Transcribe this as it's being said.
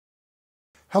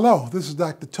Hello, this is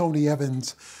Dr. Tony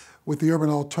Evans with the Urban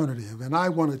Alternative, and I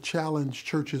want to challenge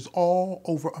churches all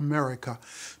over America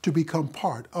to become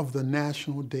part of the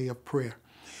National Day of Prayer.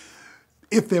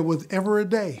 If there was ever a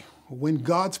day when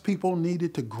God's people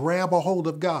needed to grab a hold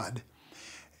of God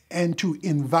and to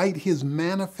invite His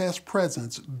manifest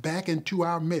presence back into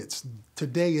our midst,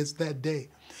 today is that day.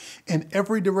 In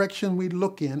every direction we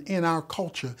look in our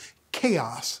culture,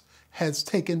 chaos has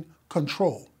taken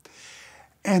control.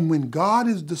 And when God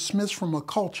is dismissed from a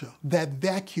culture, that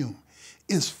vacuum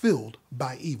is filled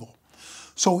by evil.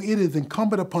 So it is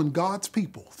incumbent upon God's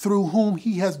people, through whom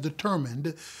He has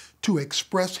determined to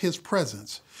express His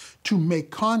presence, to make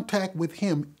contact with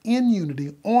Him in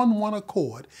unity on one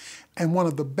accord. And one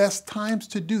of the best times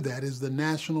to do that is the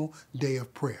National Day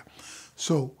of Prayer.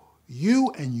 So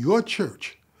you and your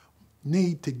church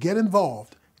need to get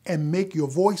involved and make your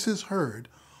voices heard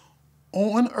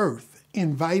on earth,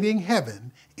 inviting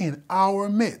heaven in our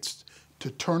midst to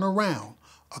turn around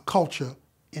a culture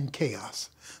in chaos.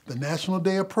 The National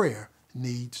Day of Prayer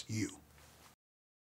needs you.